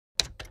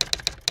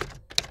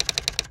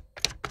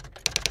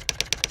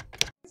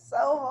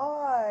so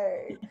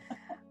hard.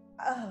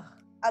 Oh,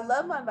 I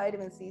love my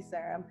vitamin C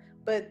serum,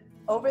 but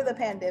over the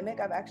pandemic,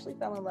 I've actually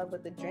fell in love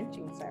with the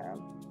drenching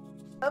serum.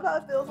 I love how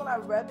it feels when I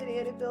rub it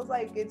in. It feels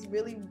like it's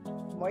really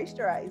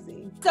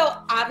moisturizing.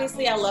 So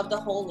obviously I love the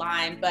whole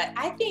line, but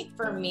I think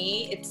for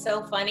me, it's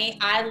so funny.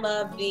 I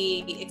love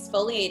the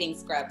exfoliating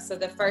scrub. So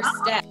the first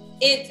step,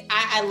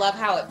 I love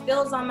how it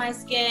feels on my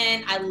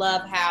skin. I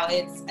love how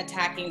it's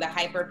attacking the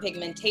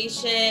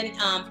hyperpigmentation.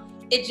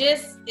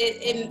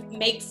 It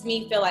makes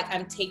me feel like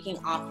I'm taking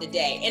off the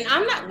day. And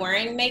I'm not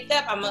wearing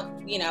makeup.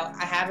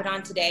 I have it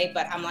on today,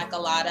 but I'm like a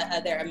lot of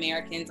other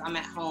Americans. I'm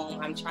at home.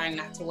 I'm trying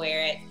not to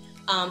wear it.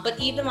 But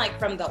even like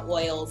from the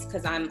oils,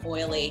 because I'm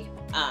oily,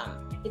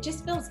 it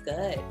just feels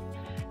good.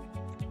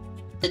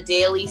 The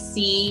Daily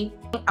C,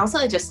 also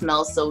it just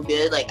smells so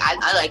good. Like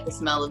I like the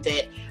smell of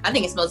it. I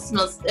think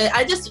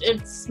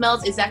it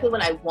smells exactly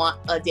what I want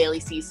a Daily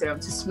C serum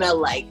to smell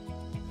like.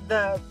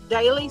 The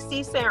Daily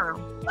C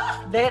serum,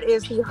 that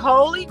is the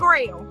holy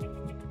grail.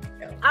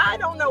 I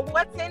don't know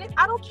what's in it.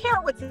 I don't care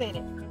what's in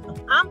it.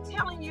 I'm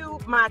telling you,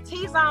 my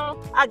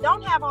T-zone, I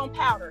don't have on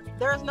powder.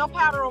 There's no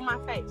powder on my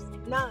face,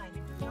 none.